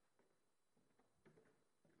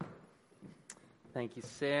Thank you,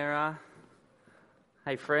 Sarah.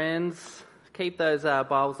 Hey, friends. Keep those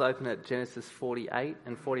Bibles open at Genesis 48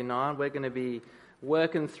 and 49. We're going to be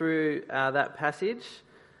working through that passage.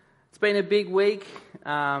 It's been a big week.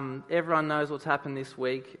 Everyone knows what's happened this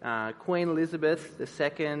week. Queen Elizabeth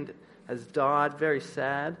II has died. Very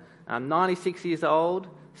sad. 96 years old.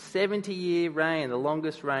 70-year reign, the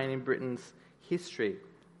longest reign in Britain's history.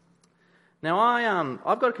 Now,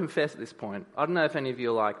 I've got to confess at this point, I don't know if any of you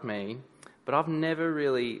are like me, but I've never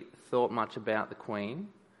really thought much about the Queen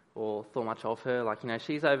or thought much of her. Like,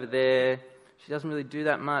 she's over there. She doesn't really do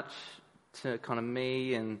that much to kind of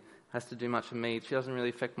me and has to do much for me. She doesn't really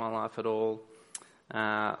affect my life at all.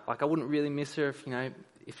 I wouldn't really miss her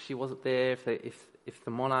if she wasn't there, if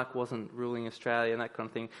the monarch wasn't ruling Australia and that kind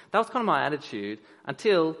of thing. That was kind of my attitude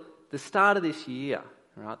until the start of this year.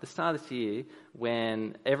 Right, the start of this year,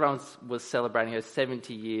 when everyone was celebrating her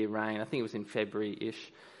 70-year reign. I think it was in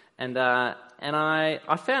February-ish. And I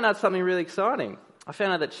found out something really exciting. I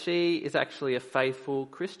found out that she is actually a faithful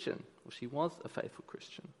Christian. Well, she was a faithful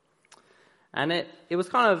Christian. And it was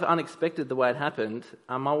kind of unexpected the way it happened.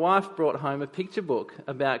 My wife brought home a picture book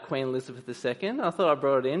about Queen Elizabeth II. I thought I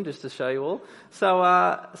brought it in just to show you all.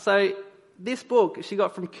 So this book she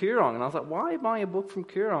got from Koorong. And I was like, why are you buying a book from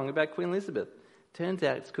Koorong about Queen Elizabeth? Turns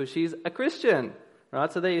out it's because she's a Christian.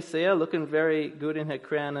 Right, so there you see her looking very good in her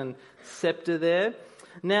crown and scepter there.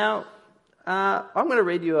 Now, I'm going to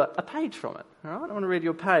read you a page from it. All right? I'm going to read you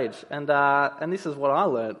a page, and this is what I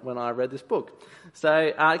learned when I read this book. So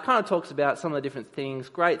it kind of talks about some of the different things,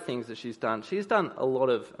 great things that she's done. She's done a lot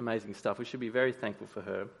of amazing stuff. We should be very thankful for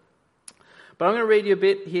her. But I'm going to read you a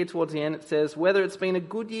bit here towards the end. It says, whether it's been a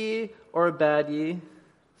good year or a bad year,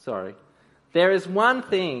 there is one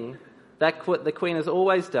thing that the Queen has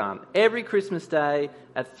always done. Every Christmas Day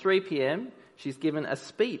at 3 p.m, she's given a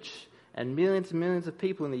speech, and millions of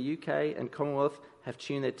people in the UK and Commonwealth have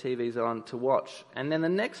tuned their TVs on to watch. And then the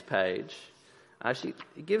next page, she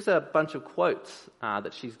gives a bunch of quotes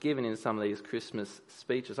that she's given in some of these Christmas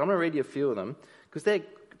speeches. I'm going to read you a few of them, because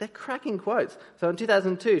they're cracking quotes. So in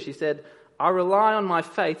 2002, she said, "I rely on my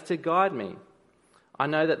faith to guide me. I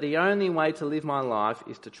know that the only way to live my life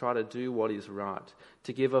is to try to do what is right,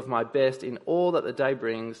 to give of my best in all that the day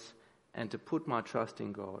brings, and to put my trust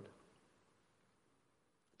in God."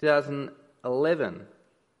 2011,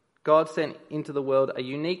 God sent into the world a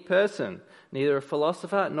unique person, neither a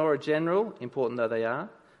philosopher nor a general, important though they are,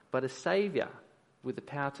 but a saviour with the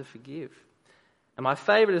power to forgive. And my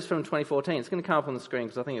favourite is from 2014. It's going to come up on the screen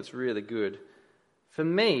because I think it's really good. For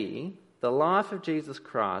me, the life of Jesus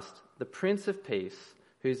Christ, the Prince of Peace,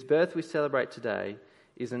 whose birth we celebrate today,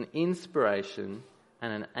 is an inspiration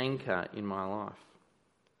and an anchor in my life.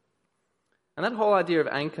 And that whole idea of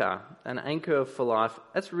anchor, an anchor for life,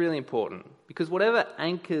 that's really important. Because whatever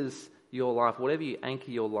anchors your life, whatever you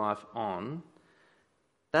anchor your life on,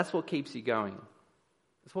 that's what keeps you going.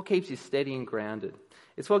 It's what keeps you steady and grounded.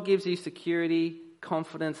 It's what gives you security,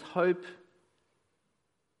 confidence, hope.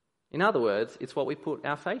 In other words, it's what we put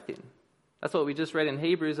our faith in. That's what we just read in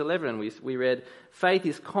Hebrews 11. We read, faith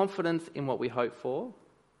is confidence in what we hope for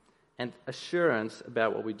and assurance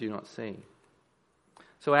about what we do not see.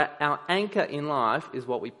 So our anchor in life is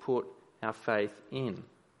what we put our faith in.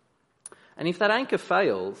 And if that anchor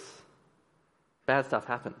fails, bad stuff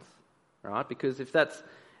happens, right? Because if that's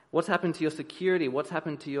what's happened to your security, what's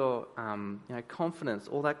happened to your confidence,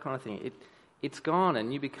 all that kind of thing, it's gone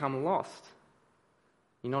and you become lost.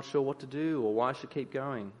 You're not sure what to do or why I should keep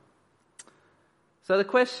going. So the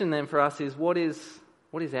question then for us is, what is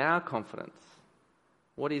our confidence?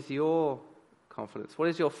 What is your confidence? What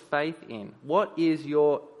is your faith in? What is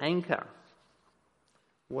your anchor?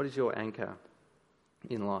 What is your anchor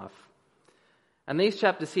in life? And these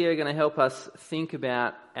chapters here are going to help us think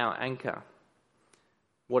about our anchor.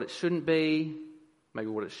 What it shouldn't be, maybe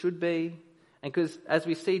what it should be. And because as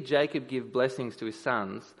we see Jacob give blessings to his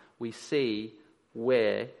sons, we see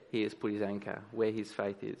where he has put his anchor, where his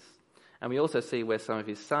faith is. And we also see where some of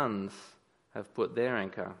his sons have put their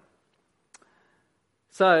anchor.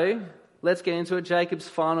 So, let's get into it. Jacob's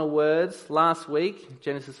final words. Last week,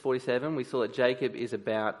 Genesis 47, we saw that Jacob is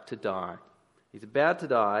about to die. He's about to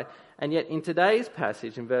die. And yet in today's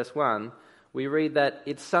passage, in verse 1, we read that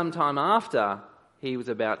it's sometime after he was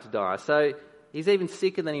about to die. So, he's even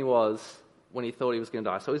sicker than he was when he thought he was going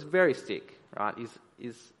to die. So he's very sick, right?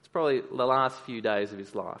 It's probably the last few days of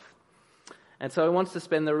his life. And so he wants to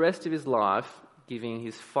spend the rest of his life giving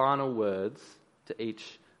his final words to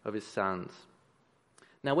each of his sons.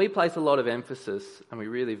 Now, we place a lot of emphasis and we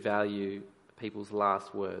really value people's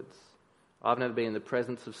last words. I've never been in the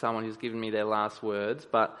presence of someone who's given me their last words,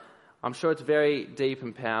 but I'm sure it's very deep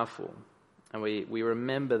and powerful. And we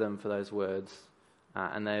remember them for those words,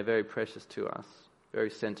 and they are very precious to us, very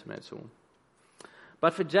sentimental.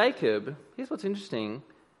 But for Jacob, here's what's interesting.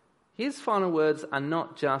 His final words are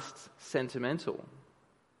not just sentimental.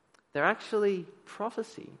 They're actually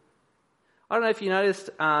prophecy. I don't know if you noticed,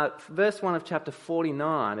 verse 1 of chapter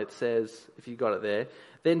 49, it says, if you got it there,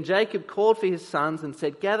 "Then Jacob called for his sons and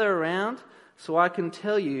said, 'Gather around so I can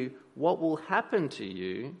tell you what will happen to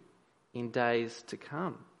you in days to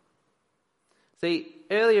come.'" See,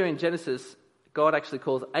 earlier in Genesis, God actually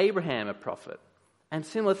calls Abraham a prophet. And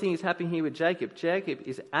similar thing is happening here with Jacob. Jacob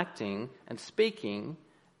is acting and speaking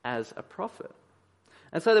as a prophet.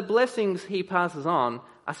 And so the blessings he passes on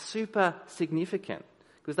are super significant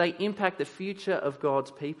because they impact the future of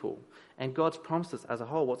God's people and God's promises as a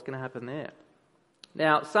whole, what's going to happen there.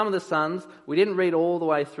 Now, some of the sons, we didn't read all the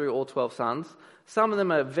way through all 12 sons. Some of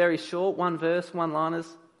them are very short, one verse,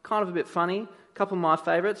 one-liners, kind of a bit funny. A couple of my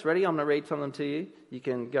favourites. Ready? I'm going to read some of them to you. You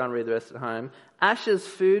can go and read the rest at home. "Asher's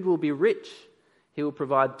food will be rich. He will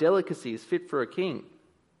provide delicacies fit for a king."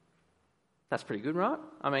 That's pretty good, right?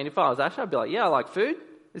 I mean, if I was Asher, I'd be like, yeah, I like food.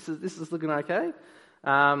 This is looking okay.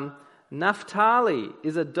 "Naphtali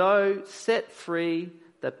is a doe set free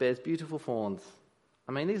that bears beautiful fawns."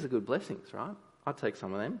 I mean, these are good blessings, right? I'd take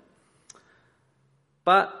some of them.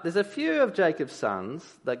 But there's a few of Jacob's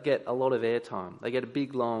sons that get a lot of airtime. They get a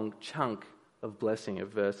big, long chunk of blessing, of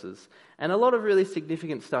verses. And a lot of really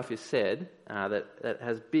significant stuff is said that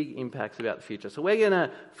has big impacts about the future. So we're going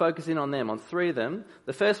to focus in on them, on three of them.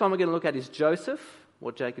 The first one we're going to look at is Joseph,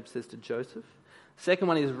 what Jacob says to Joseph. Second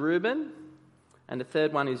one is Reuben. And the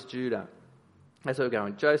third one is Judah. That's where we're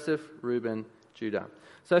going. Joseph, Reuben, Judah.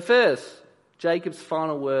 So first, Jacob's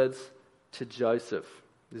final words to Joseph.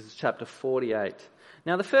 This is chapter 48.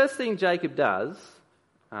 Now the first thing Jacob does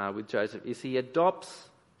with Joseph is he adopts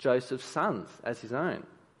Joseph's sons as his own.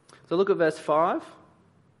 So look at verse 5.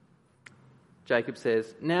 Jacob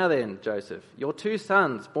says, "Now then, Joseph, your two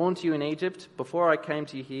sons born to you in Egypt before I came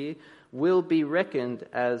to you here will be reckoned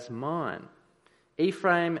as mine.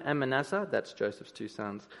 Ephraim and Manasseh," that's Joseph's two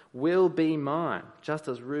sons, "will be mine, just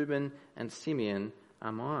as Reuben and Simeon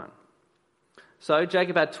are mine." So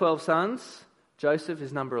Jacob had 12 sons. Joseph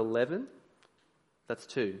is number 11. That's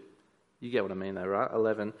 2. You get what I mean though, right?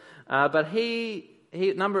 11. But he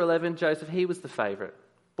number 11, Joseph, he was the favourite.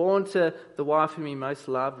 Born to the wife whom he most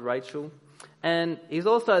loved, Rachel. And he's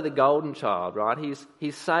also the golden child, right?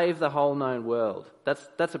 He's saved the whole known world.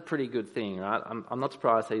 That's a pretty good thing, right? I'm not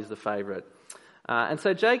surprised he's the favourite. And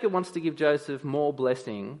so Jacob wants to give Joseph more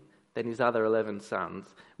blessing than his other 11 sons.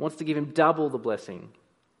 He wants to give him double the blessing.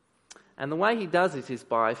 And the way he does this is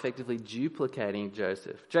by effectively duplicating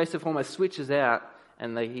Joseph. Joseph almost switches out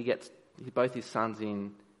and he gets both his sons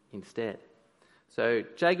in instead. So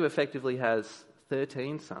Jacob effectively has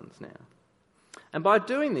 13 sons now. And by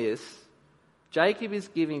doing this, Jacob is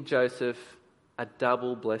giving Joseph a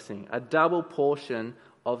double blessing, a double portion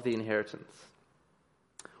of the inheritance.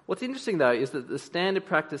 What's interesting though is that the standard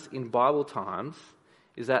practice in Bible times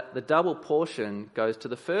is that the double portion goes to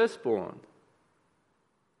the firstborn.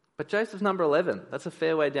 But Joseph's number 11. That's a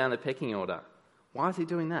fair way down the pecking order. Why is he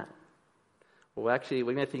doing that? Well, actually,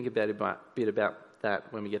 we're going to think a bit about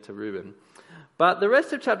that when we get to Reuben. But the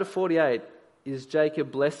rest of chapter 48 is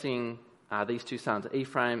Jacob blessing these two sons,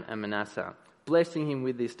 Ephraim and Manasseh, blessing him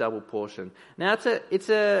with this double portion. Now, it's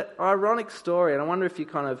a ironic story, and I wonder if you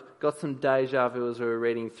kind of got some deja vu as we were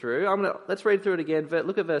reading through. Let's read through it again.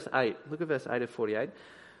 Look at verse 8. Look at verse 8 of 48.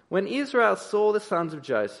 "When Israel saw the sons of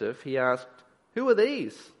Joseph, he asked, 'Who are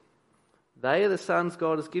these?' 'They are the sons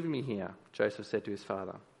God has given me here,' Joseph said to his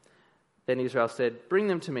father. Then Israel said, 'Bring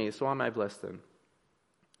them to me so I may bless them.'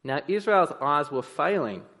 Now Israel's eyes were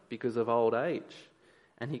failing because of old age,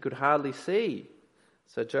 and he could hardly see.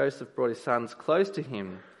 So Joseph brought his sons close to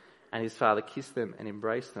him, and his father kissed them and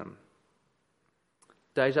embraced them."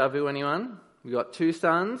 Deja vu, anyone? We've got two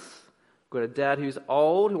sons. We've got a dad who's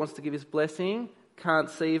old, who wants to give his blessing, can't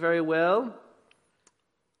see very well.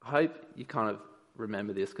 I hope you kind of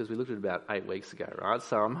remember this because we looked at it about 8 weeks ago, right?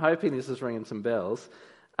 So I'm hoping this is ringing some bells.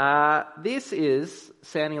 This is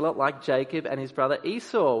sounding a lot like Jacob and his brother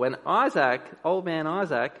Esau when old man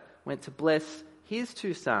Isaac, went to bless his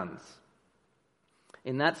two sons.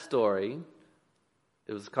 In that story,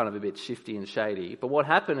 it was kind of a bit shifty and shady, but what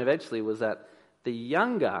happened eventually was that the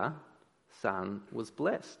younger son was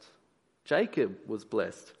blessed. Jacob was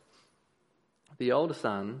blessed. The older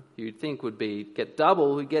son, who you'd think would get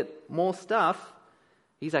double, would get more stuff,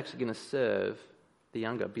 he's actually going to serve the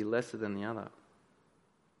younger, be lesser than the other.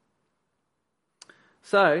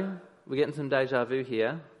 So, we're getting some deja vu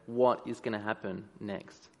here. What is going to happen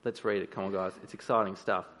next? Let's read it. Come on, guys. It's exciting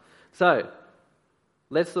stuff. So,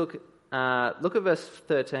 let's look at verse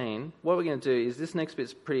 13. What we're going to do is, this next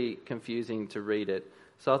bit's pretty confusing to read it.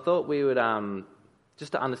 So I thought we would,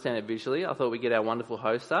 just to understand it visually, I thought we'd get our wonderful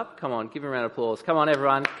host up. Come on, give him a round of applause. Come on,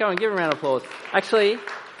 everyone. Come on, give him a round of applause. Actually,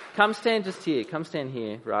 come stand just here. Come stand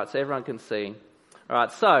here, right, so everyone can see. All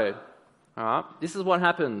right, this is what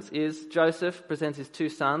happens, is Joseph presents his two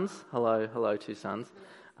sons. Hello, two sons.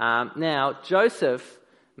 Now, Joseph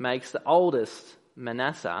makes the oldest,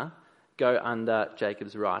 Manasseh, go under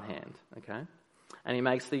Jacob's right hand, okay? And he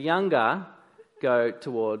makes the younger go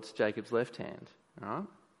towards Jacob's left hand, all right?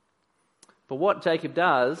 But what Jacob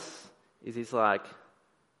does is he's like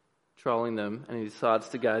trolling them, and he decides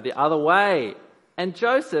to go the other way. And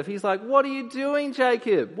Joseph, he's like, "What are you doing,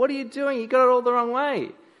 Jacob? What are you doing? You got it all the wrong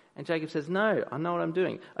way." And Jacob says, "No, I know what I'm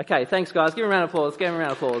doing." Okay, thanks guys. Give him a round of applause. Give him a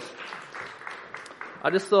round of applause. I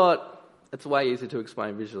just thought it's way easier to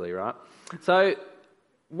explain visually, right? So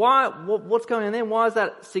what's going on there? Why is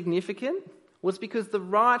that significant? Well, it's because the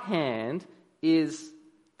right hand is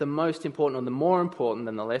the most important, or the more important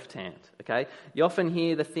than the left hand, okay? You often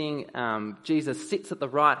hear the thing, Jesus sits at the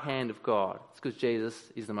right hand of God. It's because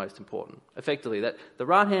Jesus is the most important. Effectively, that the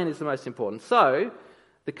right hand is the most important. So,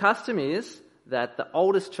 the custom is that the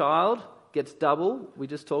oldest child gets double. We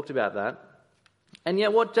just talked about that. And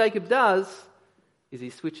yet what Jacob does is he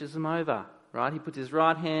switches them over, right? He puts his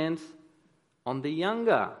right hand on the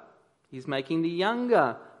younger. He's making the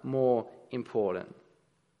younger more important.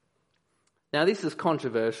 Now, this is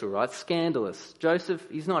controversial, right? Scandalous. Joseph,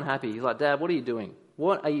 he's not happy. He's like, "Dad, what are you doing?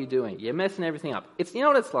 What are you doing? You're messing everything up." You know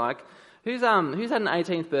what it's like? Who's had an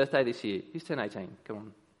 18th birthday this year? Who's turned 18? Come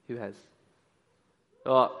on. Who has?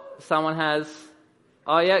 Oh, someone has.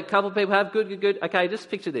 Oh, yeah, a couple of people have. Good. Okay,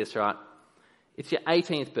 just picture this, right? It's your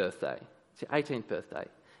 18th birthday. It's your 18th birthday.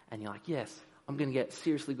 And you're like, "Yes, I'm going to get a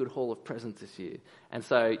seriously good haul of presents this year." And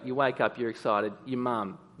so you wake up, you're excited. Your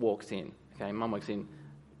mum walks in. Okay, mum walks in.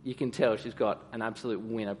 You can tell she's got an absolute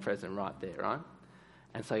winner present right there, right?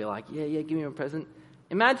 And so you're like, yeah, give me a present.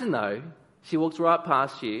 Imagine, though, she walks right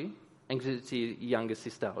past you and gives it to your younger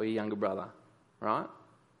sister or your younger brother, right?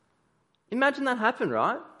 Imagine that happen,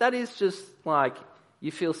 right? That is just like,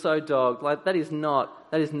 you feel so dogged. Like, that is not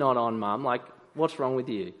on, Mum. Like, what's wrong with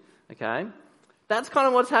you? Okay? That's kind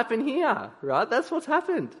of what's happened here, right? That's what's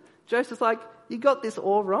happened. Joseph's like, "You got this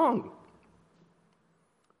all wrong."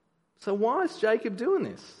 So why is Jacob doing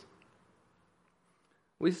this?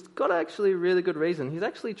 Well, he's got actually a really good reason. He's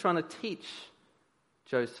actually trying to teach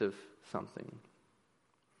Joseph something.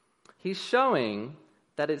 He's showing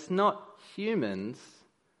that it's not humans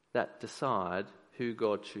that decide who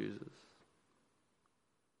God chooses.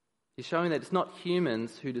 He's showing that it's not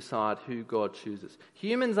humans who decide who God chooses.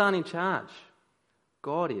 Humans aren't in charge.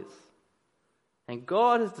 God is. And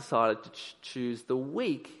God has decided to choose the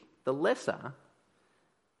weak, the lesser,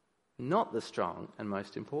 not the strong and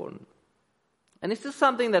most important. And this is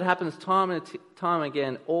something that happens time and time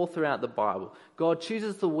again all throughout the Bible. God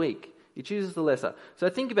chooses the weak. He chooses the lesser. So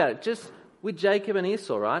think about it. Just with Jacob and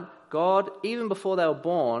Esau, right? God, even before they were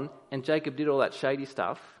born and Jacob did all that shady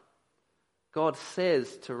stuff, God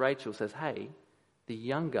says to Rachel, "Hey, the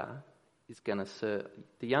younger is going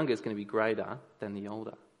to be greater than the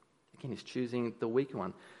older." Again, he's choosing the weaker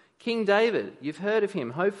one. King David, you've heard of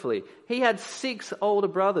him, hopefully. He had 6 older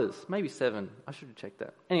brothers, maybe 7. I should have checked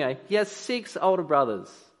that. Anyway, he has 6 older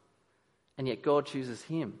brothers. And yet God chooses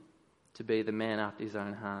him to be the man after his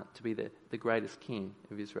own heart, to be the greatest king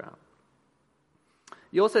of Israel.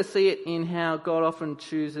 You also see it in how God often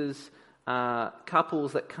chooses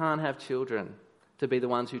couples that can't have children to be the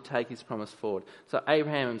ones who take his promise forward. So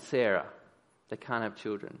Abraham and Sarah, they can't have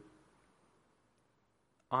children.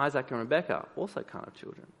 Isaac and Rebekah also can't have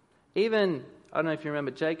children. Even, I don't know if you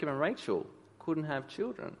remember, Jacob and Rachel couldn't have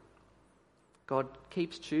children. God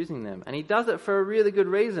keeps choosing them. And he does it for a really good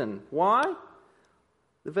reason. Why?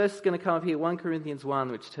 The verse is going to come up here, 1 Corinthians 1,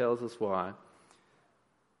 which tells us why.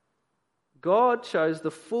 God chose the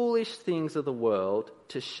foolish things of the world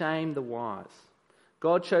to shame the wise.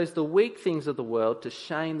 God chose the weak things of the world to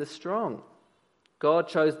shame the strong. God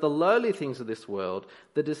chose the lowly things of this world,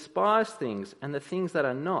 the despised things, and the things that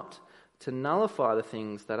are not, to nullify the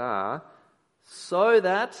things that are, so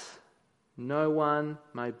that no one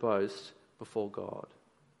may boast before God.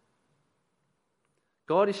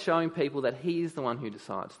 God is showing people that he is the one who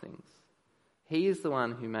decides things. He is the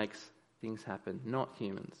one who makes things happen, not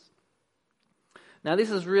humans. Now,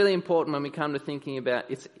 this is really important when we come to thinking about,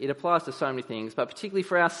 it applies to so many things, but particularly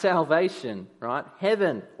for our salvation, right?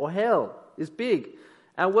 Heaven or hell is big.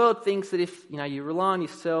 Our world thinks that if you rely on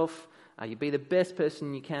yourself, you be the best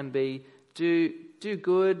person you can be, do do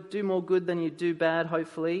good, do more good than you do bad,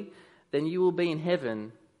 hopefully, then you will be in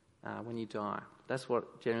heaven when you die. That's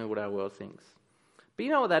generally what our world thinks. But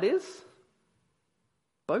you know what that is?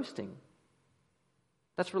 Boasting.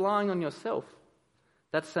 That's relying on yourself.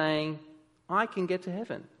 That's saying, I can get to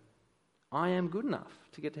heaven. I am good enough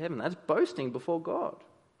to get to heaven. That's boasting before God.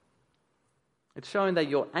 It's showing that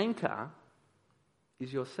your anchor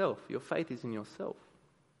is yourself. Your faith is in yourself.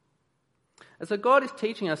 And so God is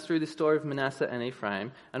teaching us through this story of Manasseh and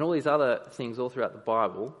Ephraim and all these other things all throughout the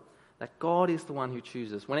Bible that God is the one who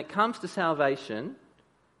chooses. When it comes to salvation,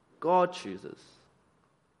 God chooses.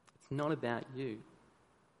 It's not about you.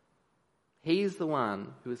 He's the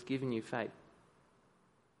one who has given you faith.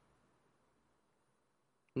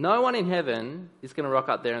 No one in heaven is going to rock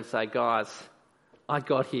up there and say, guys, I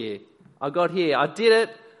got here. I did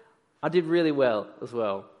it. I did really well as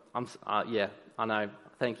well. I know.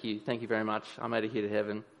 Thank you very much. I made it here to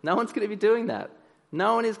heaven. No one's going to be doing that.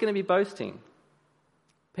 No one is going to be boasting.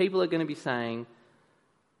 People are going to be saying,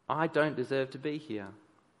 I don't deserve to be here.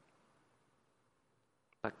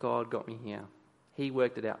 But God got me here. He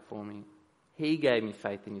worked it out for me. He gave me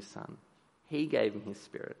faith in His Son. He gave me His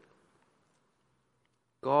Spirit.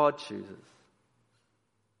 God chooses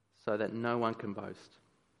so that no one can boast.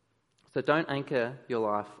 So don't anchor your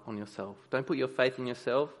life on yourself. Don't put your faith in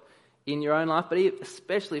yourself, in your own life, but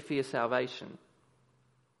especially for your salvation.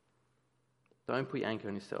 Don't put your anchor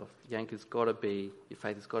on yourself. Your faith has got to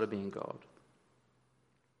be in God.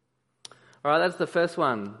 All right, that's the first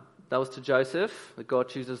one. That was to Joseph, that God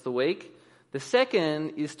chooses the weak. The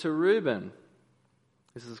second is to Reuben.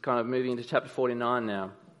 This is kind of moving into chapter 49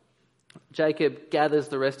 now. Jacob gathers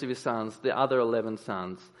the rest of his sons, the other 11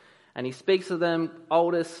 sons, and he speaks of them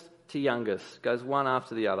oldest to youngest, goes one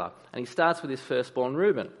after the other. And he starts with his firstborn,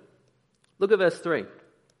 Reuben. Look at verse 3.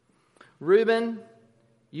 Reuben,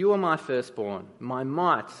 you are my firstborn, my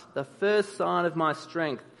might, the first sign of my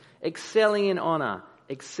strength, excelling in honour,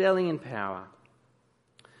 excelling in power.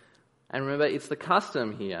 And remember, it's the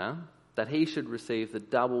custom here that he should receive the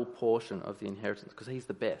double portion of the inheritance because he's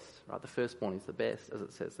the best, right? The firstborn is the best, as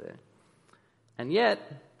it says there. And yet,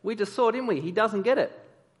 we just saw, didn't we? He doesn't get it.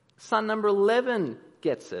 Son number 11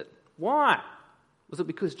 gets it. Why? Was it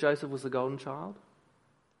because Joseph was the golden child?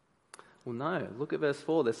 Well, no. Look at verse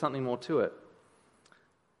 4. There's something more to it.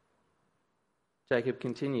 Jacob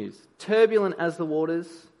continues, turbulent as the waters,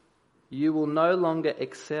 you will no longer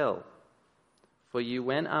excel, for you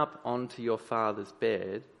went up onto your father's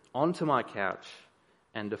bed, onto my couch,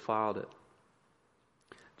 and defiled it.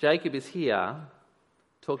 Jacob is here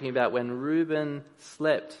talking about when Reuben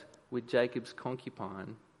slept with Jacob's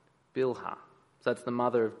concubine, Bilhah. So that's the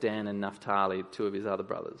mother of Dan and Naphtali, two of his other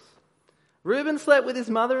brothers. Reuben slept with his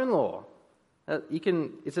mother-in-law.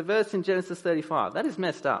 It's a verse in Genesis 35. That is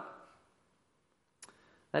messed up.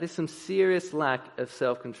 That is some serious lack of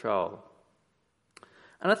self-control.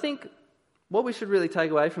 And I think what we should really take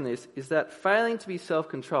away from this is that failing to be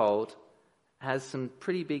self-controlled has some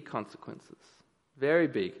pretty big consequences. Very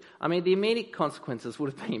big. I mean, the immediate consequences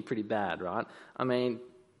would have been pretty bad, right? I mean,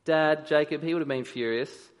 Dad, Jacob, he would have been furious.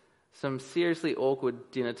 Some seriously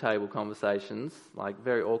awkward dinner table conversations, like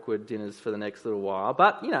very awkward dinners for the next little while.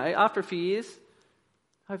 But, after a few years,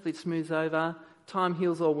 hopefully it smooths over. Time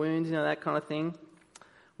heals all wounds, that kind of thing.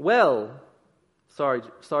 Well, sorry,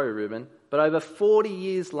 Reuben, but over 40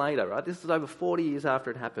 years later, right? This is over 40 years after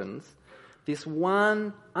it happens. This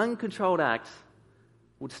one uncontrolled act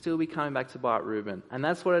would still be coming back to bite Reuben. And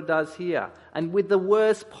that's what it does here. And with the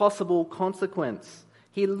worst possible consequence.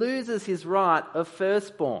 He loses his right of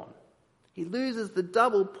firstborn. He loses the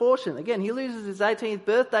double portion. Again, he loses his 18th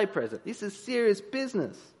birthday present. This is serious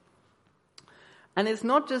business. And it's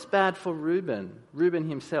not just bad for Reuben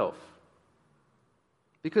himself.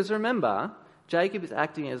 Because remember, Jacob is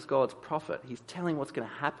acting as God's prophet. He's telling what's going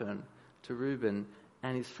to happen to Reuben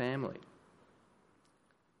and his family.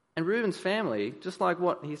 And Reuben's family, just like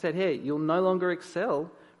what he said here, you'll no longer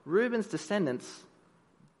excel. Reuben's descendants,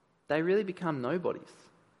 they really become nobodies.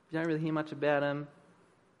 You don't really hear much about them.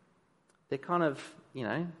 They're kind of,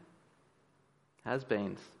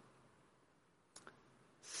 has-beens.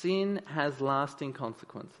 Sin has lasting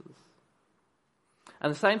consequences.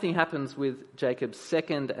 And the same thing happens with Jacob's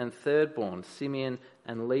second and thirdborn, Simeon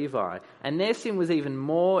and Levi. And their sin was even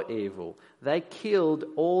more evil. They killed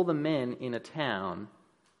all the men in a town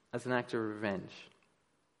as an act of revenge.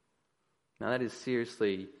 Now that is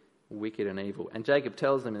seriously wicked and evil. And Jacob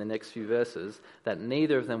tells them in the next few verses that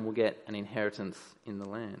neither of them will get an inheritance in the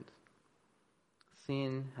land.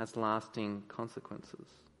 Sin has lasting consequences.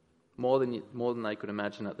 More than they could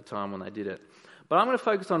imagine at the time when they did it. But I'm going to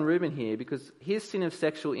focus on Reuben here because his sin of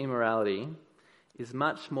sexual immorality is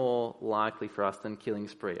much more likely for us than killing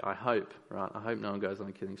spree. I hope, right? I hope no one goes on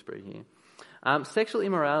a killing spree here. Sexual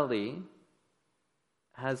immorality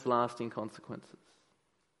has lasting consequences.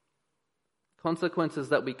 Consequences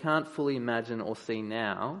that we can't fully imagine or see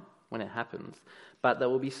now when it happens, but that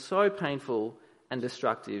will be so painful and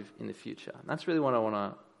destructive in the future. And that's really what I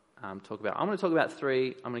want to talk about. I'm going to talk about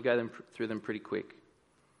three. I'm going to go through them pretty quick.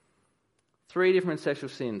 3 different sexual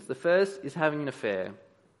sins. The first is having an affair.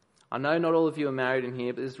 I know not all of you are married in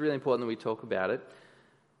here, but it's really important that we talk about it.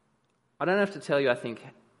 I don't have to tell you, I think,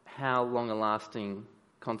 how long-lasting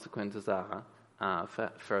consequences are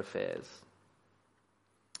for affairs.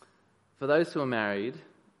 For those who are married,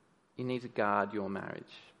 you need to guard your marriage.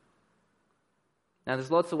 Now,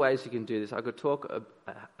 there's lots of ways you can do this. I could talk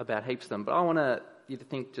about heaps of them, but I want you to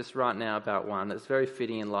think just right now about one that's very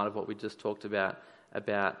fitting in light of what we just talked about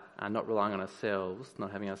not relying on ourselves,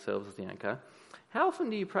 not having ourselves as the anchor. How often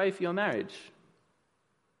do you pray for your marriage?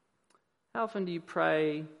 How often do you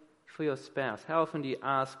pray for your spouse? How often do you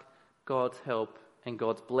ask God's help and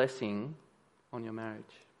God's blessing on your marriage?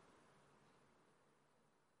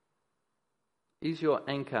 Is your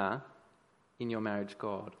anchor in your marriage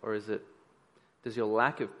God, or does your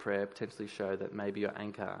lack of prayer potentially show that maybe your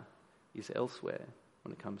anchor is elsewhere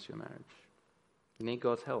when it comes to your marriage? You need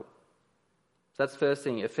God's help. So that's the first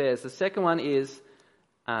thing, affairs. The second one is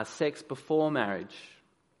sex before marriage.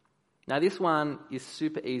 Now, this one is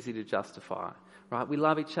super easy to justify, right? We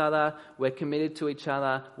love each other, we're committed to each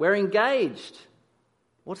other, we're engaged.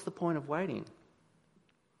 What's the point of waiting?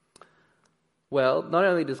 Well, not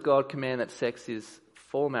only does God command that sex is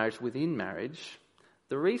for marriage within marriage,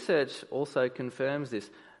 the research also confirms this.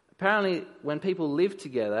 Apparently, when people live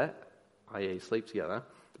together, i.e. sleep together,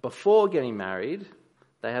 before getting married,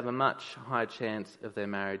 they have a much higher chance of their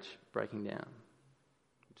marriage breaking down,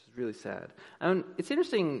 which is really sad. And it's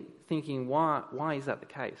interesting thinking, why is that the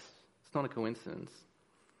case? It's not a coincidence.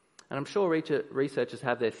 And I'm sure researchers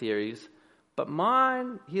have their theories, but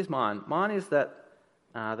here's mine. Mine is that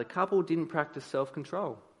the couple didn't practice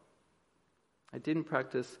self-control. They didn't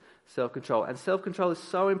practice self-control. And self-control is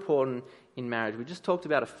so important in marriage. We just talked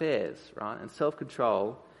about affairs, right? And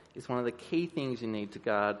self-control is one of the key things you need to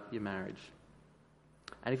guard your marriage.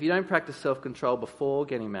 And if you don't practice self-control before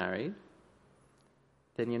getting married,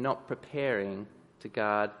 then you're not preparing to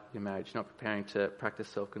guard your marriage. You're not preparing to practice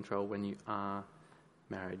self-control when you are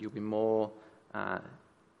married. You'll be more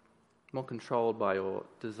controlled by your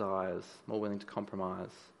desires, more willing to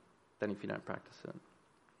compromise than if you don't practice it.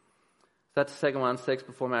 So that's the second one, sex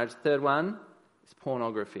before marriage. The third one is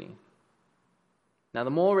pornography. Now, the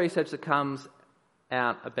more research that comes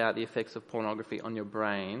out about the effects of pornography on your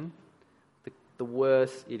brain, the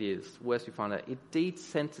worse it is, the worse you find out. It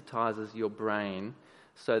desensitizes your brain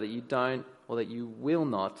so that you don't, or that you will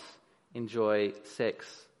not, enjoy sex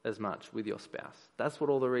as much with your spouse. That's what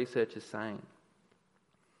all the research is saying.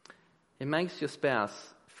 It makes your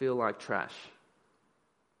spouse feel like trash.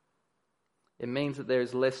 It means that there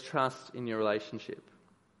is less trust in your relationship.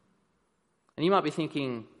 And you might be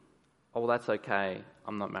thinking, oh, well, that's okay.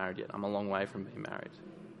 I'm not married yet. I'm a long way from being married.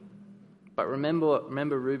 But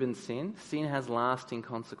remember Reuben's sin? Sin has lasting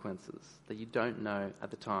consequences that you don't know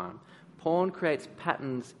at the time. Porn creates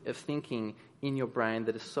patterns of thinking in your brain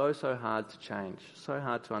that are so hard to change, so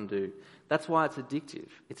hard to undo. That's why it's addictive.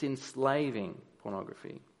 It's enslaving,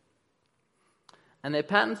 pornography. And they're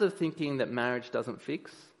patterns of thinking that marriage doesn't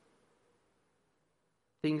fix.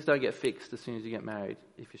 Things don't get fixed as soon as you get married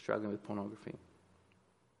if you're struggling with pornography.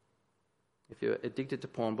 If you're addicted to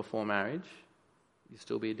porn before marriage, you'll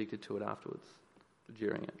still be addicted to it afterwards,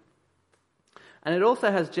 during it. And it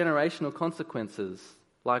also has generational consequences,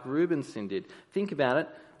 like Reuben's sin did. Think about it.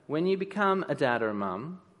 When you become a dad or a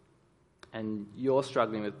mum, and you're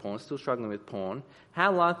struggling with porn, still struggling with porn,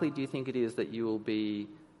 how likely do you think it is that you will be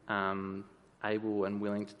able and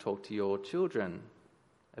willing to talk to your children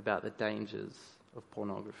about the dangers of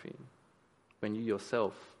pornography when you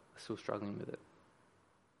yourself are still struggling with it?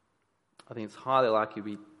 I think it's highly likely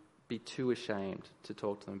you'll be too ashamed to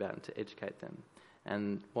talk to them about it and to educate them.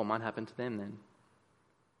 And what might happen to them then?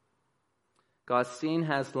 Guys, sin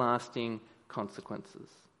has lasting consequences.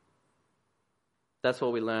 That's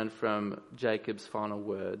what we learned from Jacob's final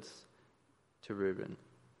words to Reuben.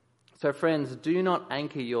 So friends, do not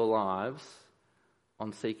anchor your lives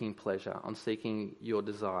on seeking pleasure, on seeking your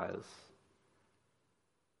desires,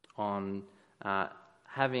 on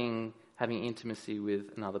having intimacy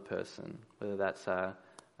with another person, whether that's a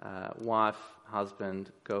wife,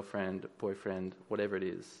 husband, girlfriend, boyfriend, whatever it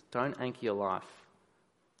is. Don't anchor your life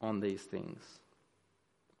on these things,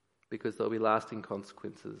 because there'll be lasting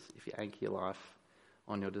consequences if you anchor your life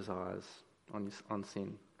on your desires. on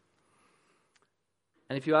sin.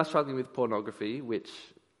 And if you are struggling with pornography, which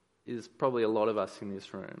is probably a lot of us in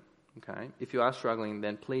this room, okay, if you are struggling,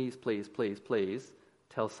 then please, please, please, please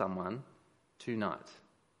tell someone tonight.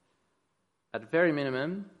 At very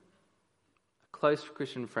minimum, a close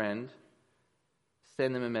Christian friend,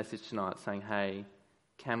 send them a message tonight saying, hey,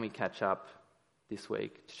 can we catch up this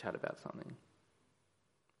week to chat about something?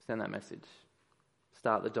 Send that message.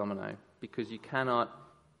 Start the domino, because you cannot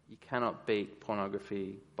beat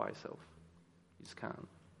pornography by yourself. You just can't.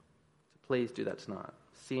 So please do that tonight.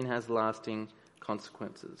 Sin has lasting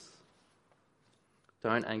consequences.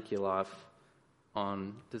 Don't anchor your life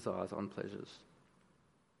on desires, on pleasures.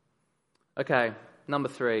 Okay, number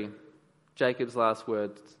 3, Jacob's last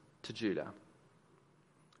words to Judah.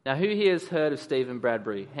 Now, who here has heard of Stephen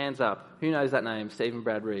Bradbury? Hands up. Who knows that name, Stephen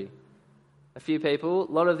Bradbury? A few people.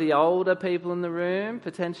 A lot of the older people in the room,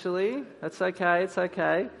 potentially. That's okay, it's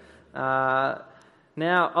okay.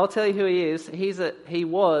 Now, I'll tell you who he is. He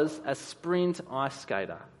was a sprint ice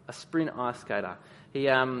skater. He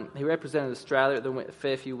represented Australia at the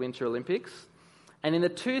Fairview Winter Olympics. And in the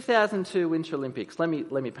 2002 Winter Olympics, let me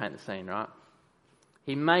paint the scene, right?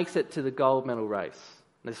 He makes it to the gold medal race.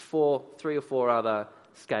 There's 3 or 4 other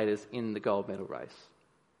skaters in the gold medal race.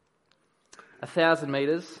 1,000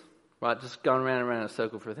 metres, right, just going round and round in a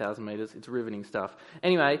circle for 1,000 metres. It's riveting stuff.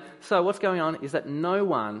 Anyway, so what's going on is that no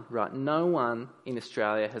one in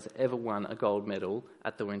Australia has ever won a gold medal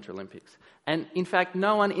at the Winter Olympics. And in fact,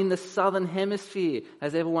 no one in the Southern Hemisphere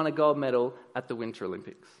has ever won a gold medal at the Winter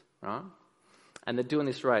Olympics, right? And they're doing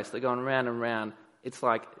this race. They're going round and round. It's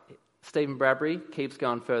like Stephen Bradbury keeps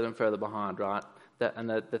going further and further behind, right? And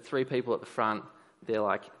the 3 people at the front, they're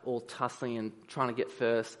like all tussling and trying to get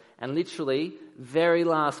first. And literally, very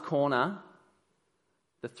last corner,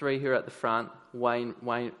 the 3 who are at the front,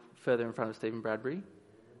 way further in front of Stephen Bradbury,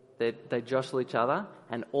 they jostle each other,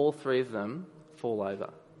 and all 3 of them fall over.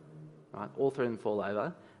 Right? All 3 of them fall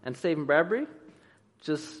over. And Stephen Bradbury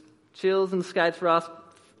just chills and skates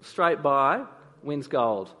straight by, wins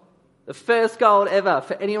gold. The first gold ever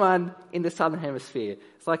for anyone in the Southern Hemisphere.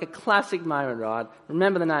 It's like a classic moment, right?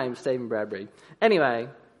 Remember the name, Stephen Bradbury. Anyway,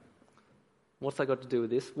 what's that got to do with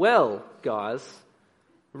this? Well, guys,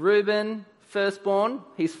 Reuben, firstborn,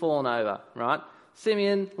 he's fallen over, right?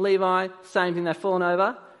 Simeon, Levi, same thing, they've fallen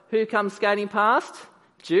over. Who comes skating past?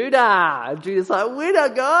 Judah. Judah's like, winner,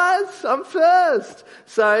 guys, I'm first.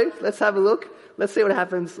 So let's have a look. Let's see what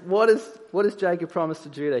happens. What does Jacob promise to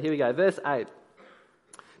Judah? Here we go, verse 8.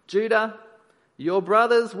 Judah, your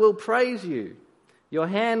brothers will praise you. Your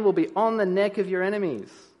hand will be on the neck of your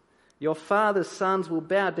enemies. Your father's sons will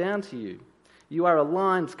bow down to you. You are a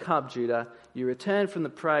lion's cub, Judah. You return from the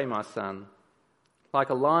prey, my son. Like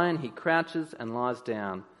a lion, he crouches and lies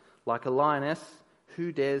down. Like a lioness,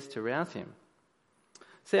 who dares to rouse him?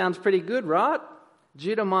 Sounds pretty good, right?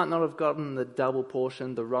 Judah might not have gotten the double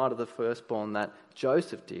portion, the right of the firstborn that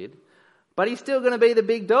Joseph did, but he's still going to be the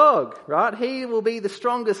big dog, right? He will be the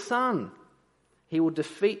strongest son. He will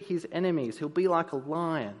defeat his enemies. He'll be like a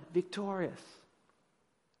lion, victorious.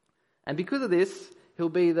 And because of this, he'll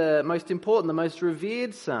be the most important, the most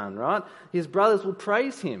revered son, right? His brothers will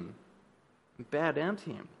praise him and bow down to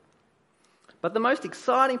him. But the most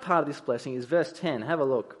exciting part of this blessing is verse 10. Have a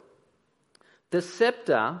look. The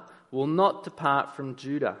scepter will not depart from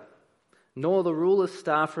Judah, nor the ruler's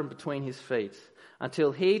staff from between his feet,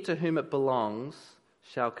 until he to whom it belongs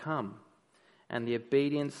shall come, and the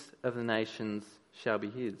obedience of the nations shall be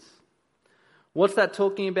his. What's that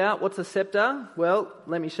talking about? What's a scepter? Well,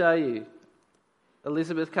 let me show you.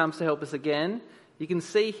 Elizabeth comes to help us again. You can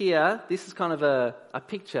see here, this is kind of a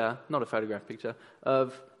picture, not a photograph picture,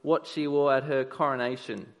 of what she wore at her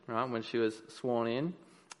coronation, right, when she was sworn in.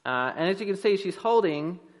 And as you can see, she's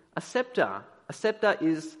holding a scepter. A scepter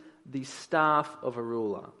is the staff of a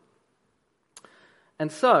ruler.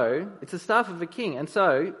 And so, it's the staff of a king. And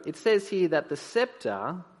so, it says here that the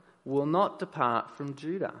scepter will not depart from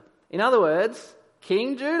Judah. In other words,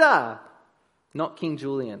 King Judah. Not King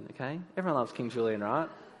Julian, okay? Everyone loves King Julian, right?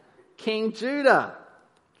 King Judah.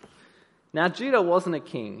 Now, Judah wasn't a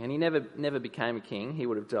king, and he never became a king. He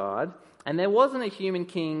would have died. And there wasn't a human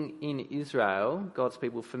king in Israel, God's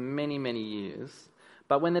people, for many, many years.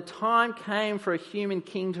 But when the time came for a human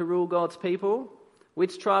king to rule God's people,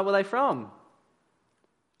 which tribe were they from?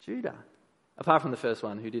 Judah. Apart from the first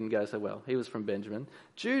one, who didn't go so well. He was from Benjamin.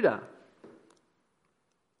 Judah.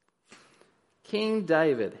 King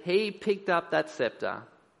David, he picked up that scepter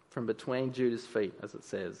from between Judah's feet, as it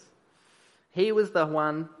says. He was the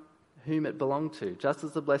one whom it belonged to, just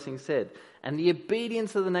as the blessing said. And the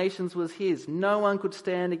obedience of the nations was his. No one could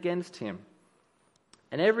stand against him.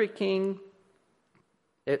 And every king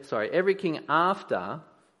every king after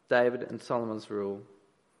David and Solomon's rule,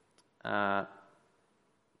 they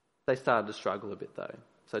started to struggle a bit though.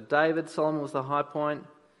 So David, Solomon was the high point,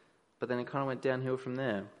 but then it kind of went downhill from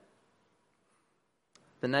there.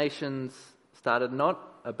 The nations started not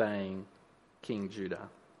obeying King Judah,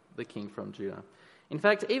 the king from Judah. In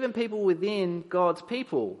fact, even people within God's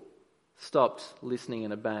people stopped listening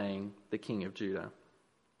and obeying the king of Judah.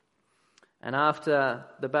 And after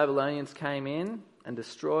the Babylonians came in and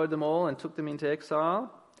destroyed them all and took them into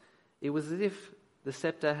exile, it was as if the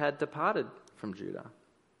scepter had departed from Judah.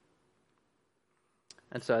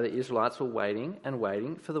 And so the Israelites were waiting and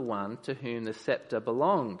waiting for the one to whom the scepter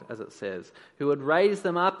belonged, as it says, who would raise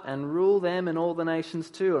them up and rule them and all the nations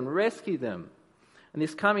too and rescue them. And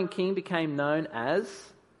this coming king became known as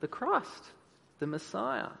the Christ, the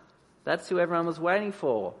Messiah. That's who everyone was waiting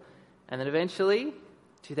for. And then eventually,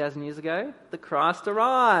 2,000 years ago, the Christ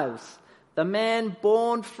arrives. The man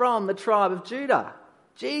born from the tribe of Judah,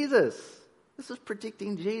 Jesus. This was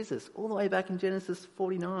predicting Jesus all the way back in Genesis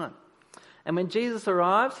 49. And when Jesus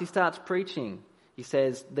arrives, he starts preaching. He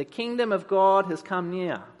says, the kingdom of God has come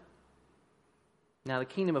near. Now the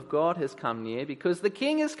kingdom of God has come near because the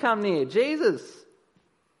king has come near, Jesus.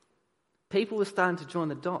 People were starting to join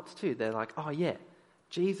the dots too. They're like, oh yeah,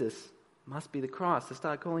 Jesus must be the Christ. They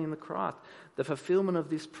started calling him the Christ. The fulfillment of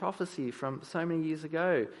this prophecy from so many years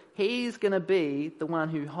ago. He's going to be the one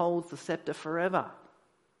who holds the scepter forever.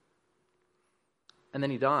 And then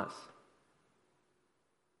he dies.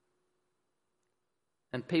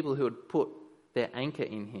 And people who had put their anchor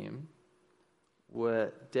in him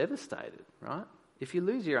were devastated, right? If you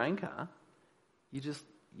lose your anchor, you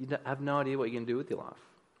have no idea what you're going to do with your life.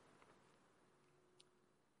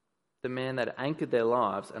 The man that anchored their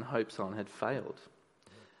lives and hopes on had failed.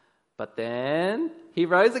 But then he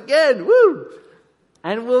rose again, woo!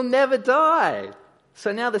 And will never die.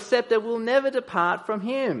 So now the scepter will never depart from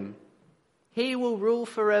him. He will rule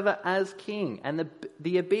forever as king, and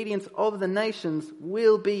the obedience of the nations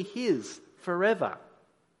will be his forever.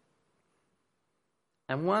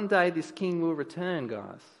 And one day this king will return,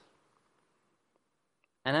 guys.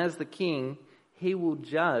 And as the king, he will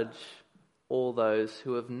judge all those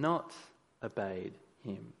who have not obeyed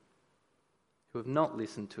him, who have not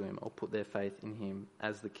listened to him or put their faith in him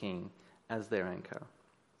as the king, as their anchor.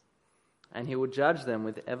 And he will judge them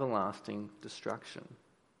with everlasting destruction.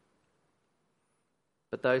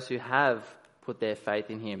 But those who have put their faith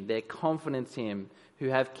in him, their confidence in him, who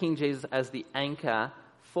have King Jesus as the anchor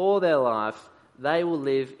for their life, they will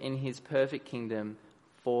live in his perfect kingdom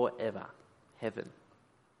forever. Heaven.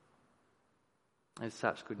 It's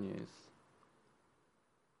such good news.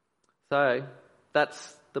 So,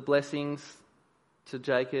 that's the blessings to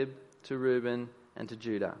Jacob, to Reuben, and to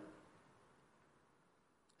Judah.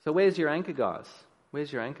 So where's your anchor, guys?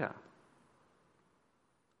 Where's your anchor?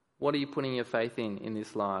 What are you putting your faith in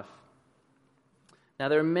this life? Now,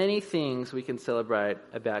 there are many things we can celebrate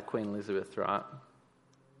about Queen Elizabeth, right?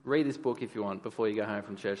 Read this book if you want before you go home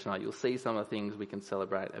from church tonight. You'll see some of the things we can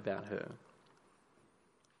celebrate about her.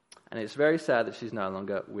 And it's very sad that she's no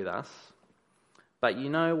longer with us. But you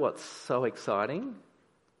know what's so exciting?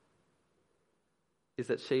 Is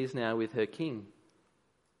that she's now with her king.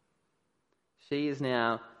 She is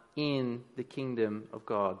now in the kingdom of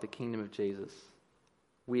God, the kingdom of Jesus,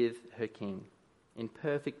 with her king, in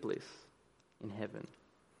perfect bliss in heaven,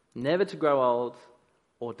 never to grow old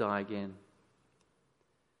or die again.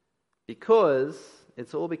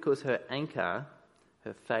 It's all because her anchor,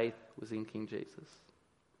 her faith, was in King Jesus.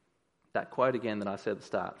 That quote again that I said at the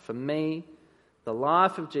start. For me, the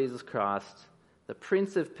life of Jesus Christ, the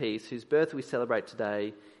Prince of Peace, whose birth we celebrate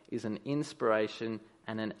today, is an inspiration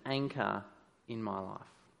and an anchor in my life.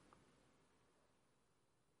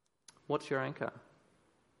 What's your anchor?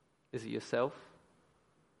 Is it yourself?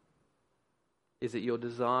 Is it your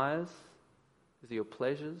desires? Is it your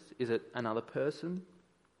pleasures? Is it another person?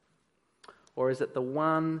 Or is it the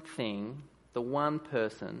one thing, the one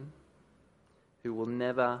person who will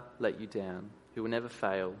never let you down, who will never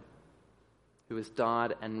fail, who has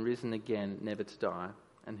died and risen again, never to die,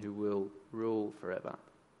 and who will rule forever?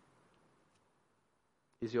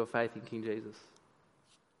 Is your faith in King Jesus?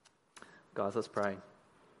 Guys, let's pray.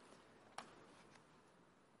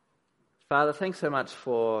 Father, thanks so much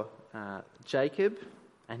for Jacob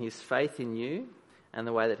and his faith in you and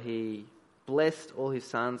the way that he blessed all his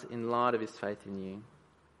sons in light of his faith in you.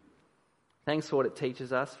 Thanks for what it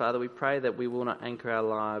teaches us. Father, we pray that we will not anchor our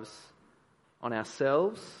lives on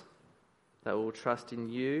ourselves, that we will trust in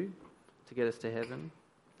you to get us to heaven.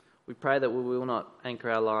 We pray that we will not anchor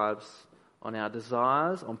our lives on our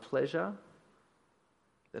desires, on pleasure,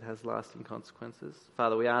 that has lasting consequences.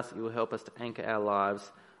 Father, we ask that you will help us to anchor our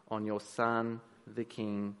lives on your Son, the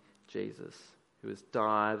King, Jesus, who has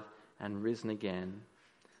died and risen again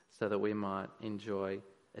so that we might enjoy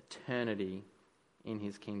eternity in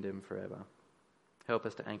his kingdom forever. Help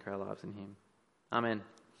us to anchor our lives in him. Amen.